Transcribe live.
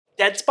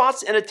Dead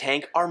spots in a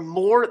tank are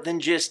more than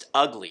just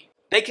ugly.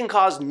 They can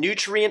cause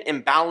nutrient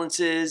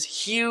imbalances,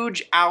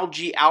 huge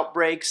algae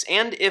outbreaks,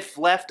 and if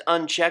left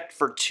unchecked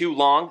for too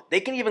long, they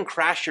can even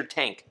crash your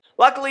tank.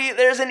 Luckily,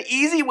 there's an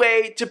easy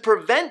way to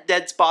prevent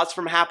dead spots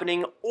from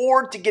happening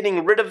or to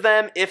getting rid of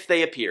them if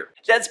they appear.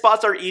 Dead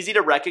spots are easy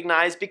to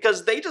recognize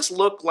because they just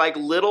look like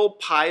little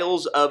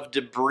piles of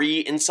debris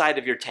inside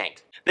of your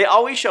tank. They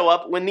always show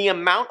up when the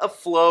amount of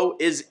flow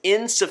is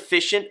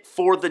insufficient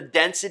for the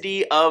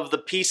density of the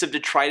piece of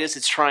detritus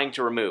it's trying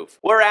to remove.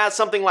 Whereas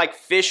something like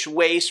fish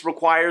waste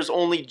requires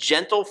only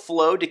gentle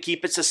flow to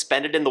keep it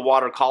suspended in the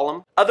water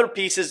column, other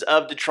pieces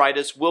of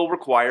detritus will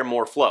require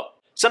more flow.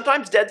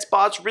 Sometimes dead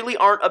spots really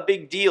aren't a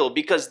big deal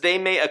because they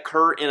may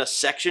occur in a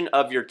section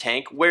of your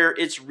tank where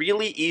it's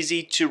really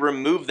easy to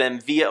remove them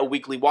via a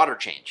weekly water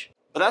change.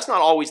 But that's not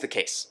always the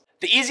case.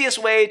 The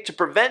easiest way to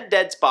prevent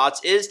dead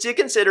spots is to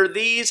consider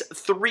these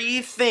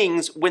 3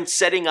 things when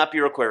setting up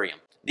your aquarium: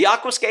 the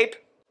aquascape,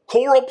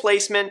 coral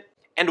placement,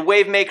 and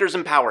wavemakers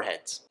and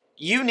powerheads.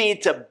 You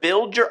need to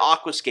build your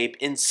aquascape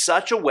in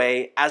such a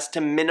way as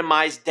to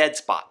minimize dead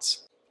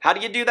spots. How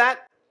do you do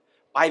that?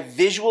 By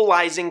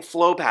visualizing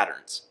flow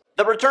patterns.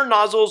 The return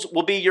nozzles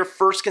will be your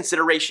first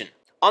consideration.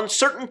 On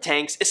certain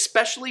tanks,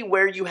 especially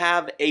where you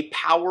have a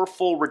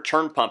powerful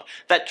return pump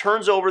that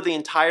turns over the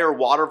entire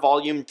water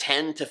volume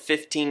 10 to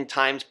 15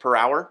 times per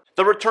hour,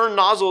 the return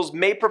nozzles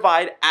may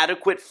provide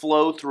adequate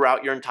flow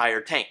throughout your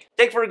entire tank.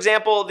 Take for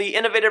example the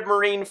Innovative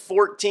Marine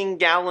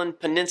 14-gallon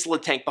Peninsula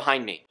tank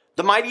behind me.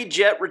 The Mighty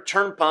Jet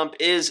return pump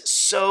is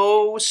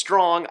so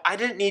strong I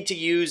didn't need to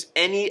use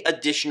any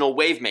additional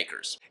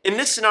wavemakers. In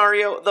this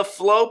scenario, the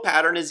flow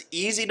pattern is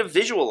easy to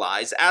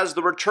visualize as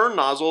the return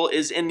nozzle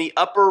is in the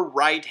upper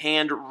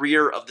right-hand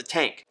rear of the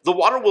tank. The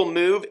water will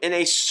move in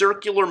a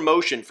circular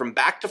motion from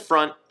back to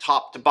front,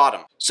 top to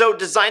bottom. So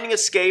designing a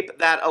scape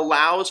that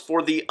allows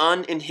for the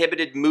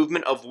uninhibited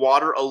movement of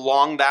water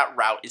along that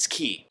route is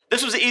key.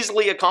 This was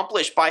easily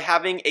accomplished by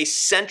having a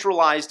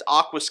centralized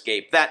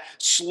aquascape that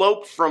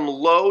sloped from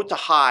low to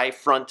high,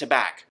 front to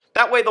back.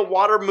 That way the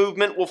water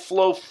movement will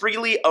flow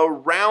freely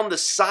around the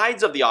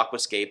sides of the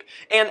aquascape,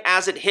 and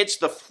as it hits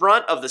the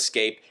front of the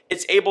scape,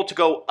 it's able to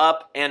go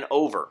up and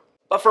over.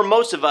 But for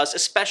most of us,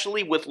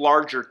 especially with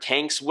larger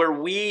tanks where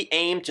we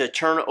aim to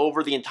turn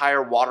over the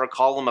entire water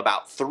column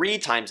about 3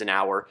 times an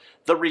hour,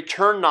 the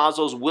return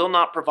nozzles will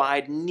not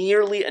provide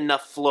nearly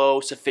enough flow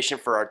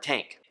sufficient for our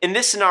tank. In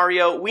this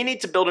scenario, we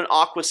need to build an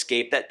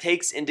aquascape that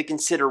takes into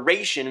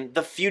consideration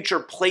the future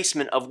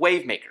placement of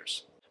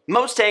wavemakers.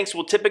 Most tanks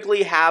will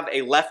typically have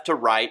a left to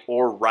right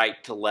or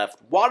right to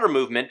left water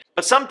movement,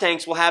 but some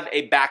tanks will have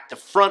a back to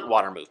front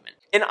water movement.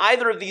 In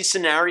either of these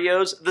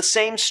scenarios, the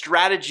same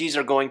strategies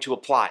are going to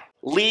apply.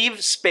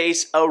 Leave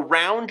space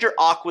around your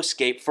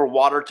aquascape for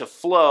water to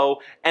flow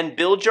and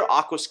build your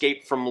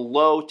aquascape from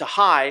low to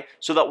high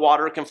so that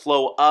water can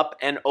flow up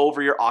and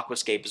over your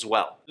aquascape as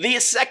well. The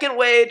second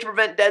way to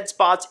prevent dead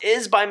spots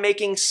is by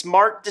making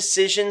smart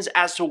decisions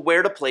as to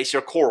where to place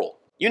your coral.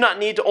 You not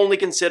need to only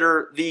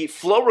consider the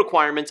flow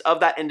requirements of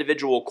that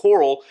individual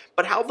coral,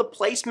 but how the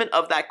placement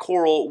of that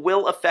coral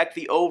will affect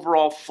the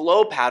overall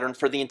flow pattern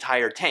for the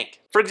entire tank.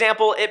 For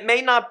example, it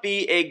may not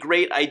be a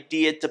great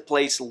idea to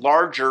place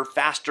larger,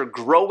 faster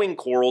growing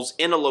corals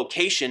in a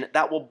location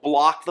that will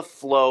block the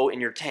flow in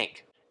your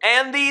tank.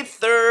 And the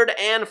third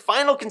and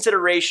final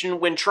consideration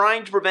when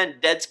trying to prevent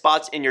dead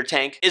spots in your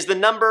tank is the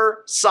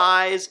number,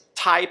 size,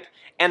 type,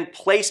 and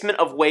placement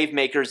of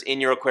wavemakers in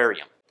your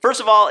aquarium. First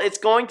of all, it's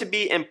going to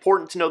be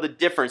important to know the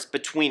difference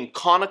between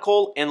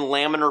conical and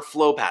laminar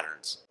flow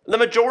patterns. The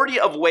majority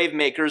of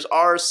wavemakers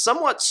are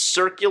somewhat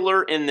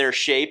circular in their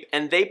shape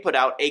and they put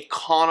out a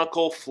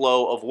conical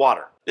flow of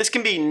water. This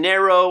can be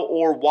narrow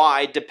or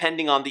wide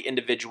depending on the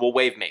individual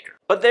wavemaker.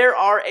 But there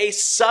are a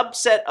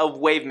subset of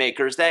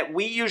wavemakers that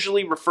we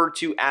usually refer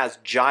to as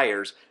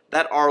gyres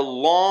that are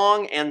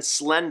long and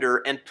slender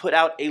and put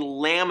out a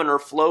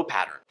laminar flow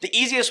pattern. The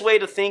easiest way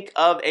to think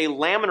of a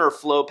laminar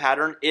flow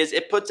pattern is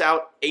it puts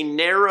out a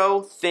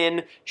narrow,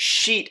 thin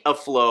sheet of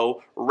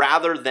flow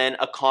rather than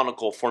a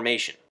conical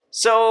formation.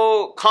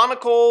 So,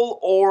 conical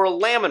or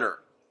laminar?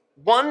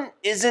 One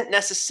isn't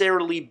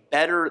necessarily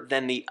better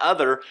than the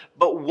other,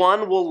 but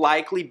one will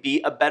likely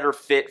be a better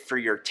fit for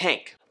your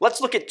tank.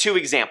 Let's look at 2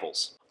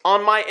 examples.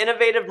 On my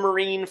Innovative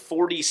Marine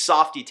 40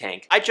 Softy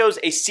tank, I chose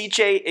a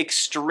Ciche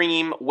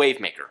Extreme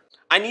Wavemaker.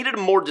 I needed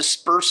a more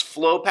dispersed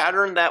flow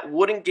pattern that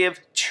wouldn't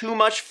give too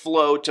much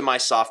flow to my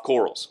soft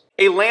corals.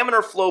 A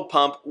laminar flow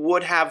pump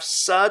would have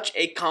such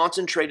a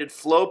concentrated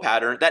flow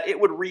pattern that it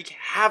would wreak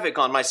havoc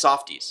on my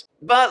softies.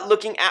 But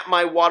looking at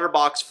my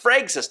Waterbox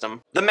frag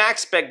system, the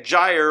max spec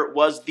gyre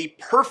was the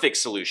perfect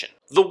solution.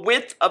 The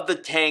width of the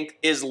tank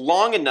is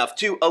long enough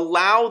to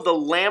allow the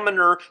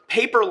laminar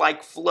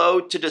paper-like flow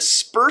to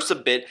disperse a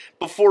bit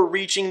before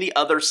reaching the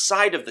other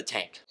side of the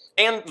tank.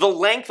 And the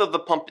length of the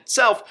pump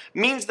itself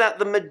means that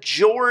the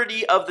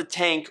majority of the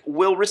tank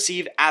will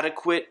receive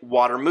adequate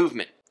water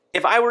movement.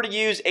 If I were to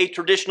use a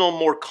traditional,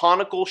 more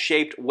conical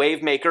shaped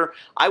wavemaker,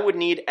 I would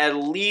need at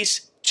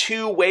least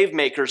 2 wave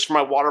makers for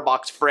my water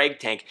box frag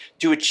tank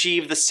to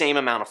achieve the same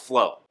amount of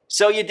flow.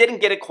 So you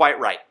didn't get it quite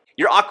right.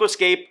 Your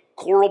aquascape,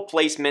 coral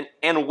placement,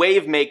 and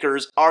wave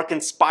makers are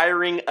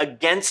conspiring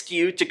against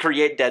you to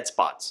create dead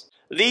spots.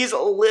 These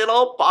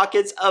little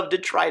pockets of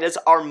detritus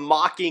are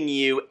mocking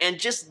you and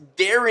just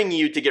daring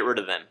you to get rid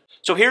of them.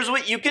 So here's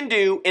what you can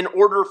do in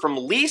order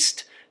from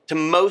least to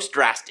most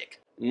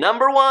drastic.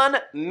 Number 1,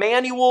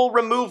 manual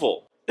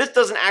removal. This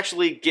doesn't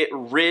actually get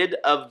rid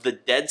of the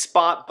dead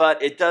spot,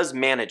 but it does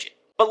manage it.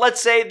 But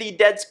let's say the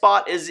dead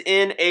spot is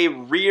in a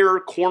rear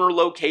corner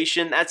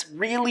location that's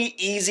really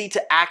easy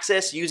to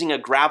access using a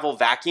gravel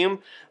vacuum,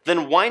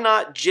 then why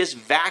not just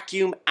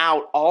vacuum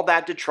out all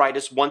that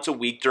detritus once a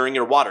week during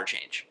your water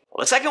change?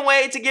 Well, the second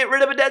way to get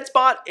rid of a dead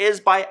spot is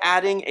by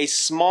adding a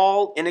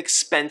small,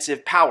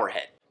 inexpensive power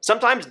head.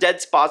 Sometimes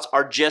dead spots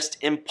are just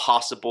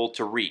impossible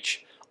to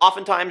reach.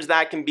 Oftentimes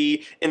that can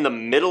be in the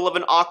middle of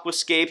an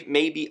aquascape,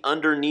 maybe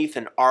underneath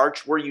an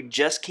arch where you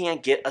just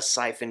can't get a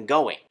siphon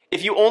going.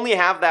 If you only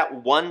have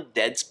that one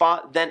dead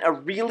spot, then a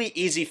really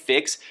easy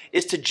fix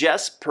is to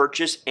just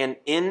purchase an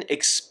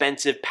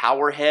inexpensive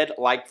power head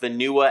like the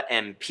NUA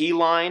MP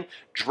line,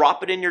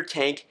 drop it in your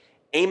tank,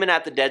 aim it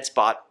at the dead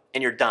spot,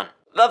 and you're done.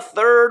 The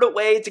third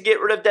way to get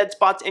rid of dead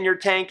spots in your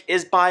tank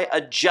is by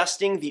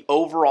adjusting the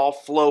overall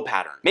flow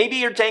pattern. Maybe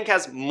your tank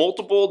has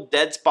multiple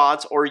dead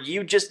spots, or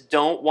you just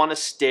don't want to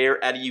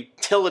stare at a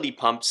utility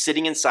pump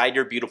sitting inside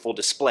your beautiful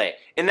display.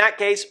 In that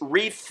case,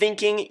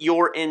 rethinking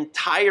your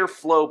entire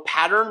flow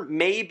pattern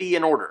may be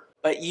in order.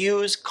 But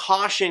use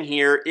caution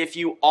here if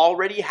you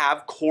already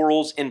have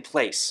corals in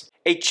place.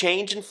 A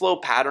change in flow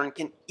pattern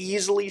can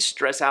easily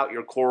stress out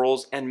your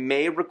corals and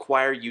may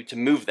require you to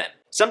move them.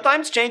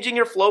 Sometimes changing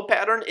your flow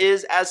pattern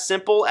is as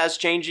simple as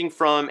changing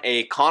from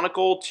a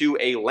conical to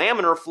a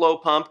laminar flow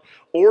pump,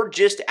 or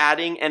just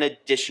adding an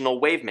additional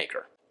wave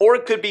maker. Or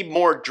it could be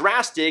more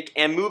drastic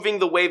and moving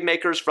the wave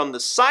makers from the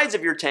sides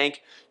of your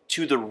tank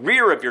to the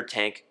rear of your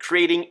tank,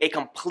 creating a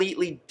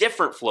completely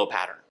different flow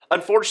pattern.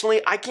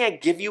 Unfortunately, I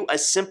can't give you a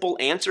simple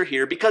answer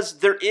here because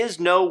there is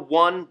no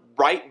one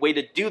right way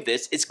to do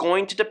this. It's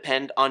going to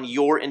depend on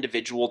your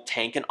individual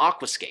tank and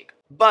aquascape.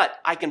 But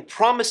I can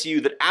promise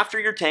you that after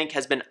your tank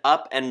has been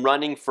up and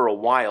running for a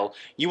while,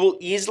 you will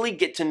easily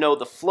get to know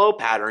the flow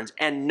patterns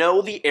and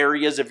know the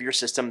areas of your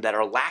system that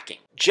are lacking.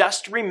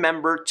 Just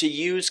remember to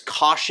use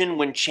caution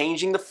when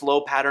changing the flow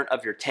pattern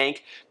of your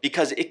tank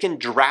because it can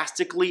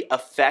drastically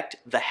affect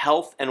the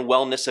health and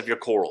wellness of your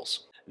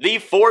corals. The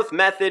fourth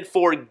method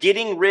for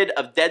getting rid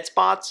of dead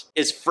spots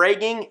is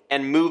fragging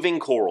and moving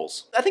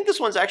corals. I think this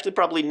one's actually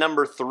probably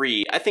number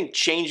 3. I think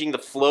changing the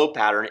flow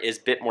pattern is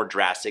a bit more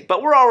drastic,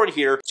 but we're already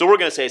here, so we're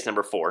gonna say it's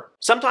number 4.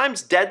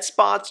 Sometimes dead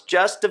spots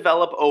just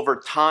develop over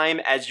time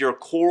as your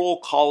coral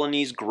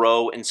colonies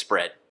grow and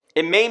spread.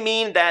 It may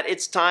mean that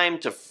it's time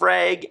to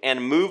frag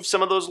and move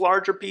some of those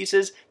larger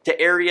pieces to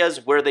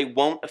areas where they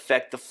won't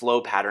affect the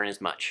flow pattern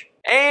as much.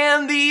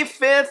 And the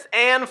fifth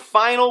and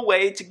final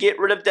way to get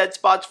rid of dead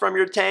spots from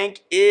your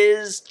tank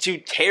is to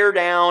tear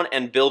down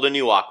and build a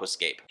new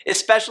aquascape.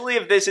 Especially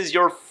if this is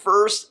your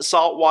first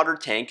saltwater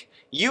tank,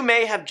 you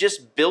may have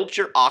just built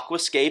your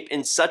aquascape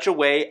in such a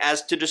way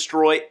as to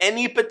destroy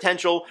any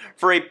potential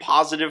for a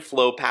positive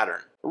flow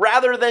pattern.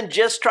 Rather than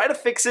just try to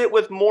fix it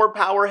with more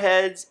power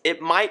heads,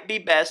 it might be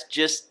best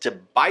just to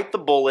bite the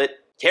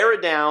bullet, tear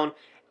it down,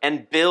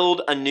 and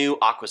build a new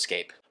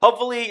aquascape.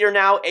 Hopefully you're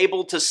now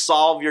able to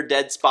solve your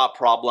dead spot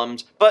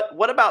problems, but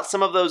what about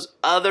some of those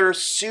other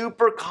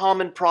super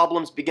common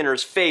problems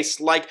beginners face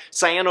like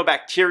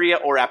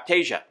cyanobacteria or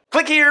aptasia?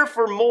 Click here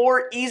for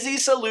more easy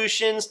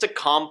solutions to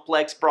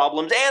complex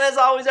problems. And as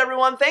always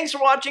everyone, thanks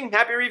for watching,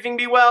 happy reefing,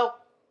 be well,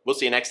 we'll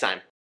see you next time.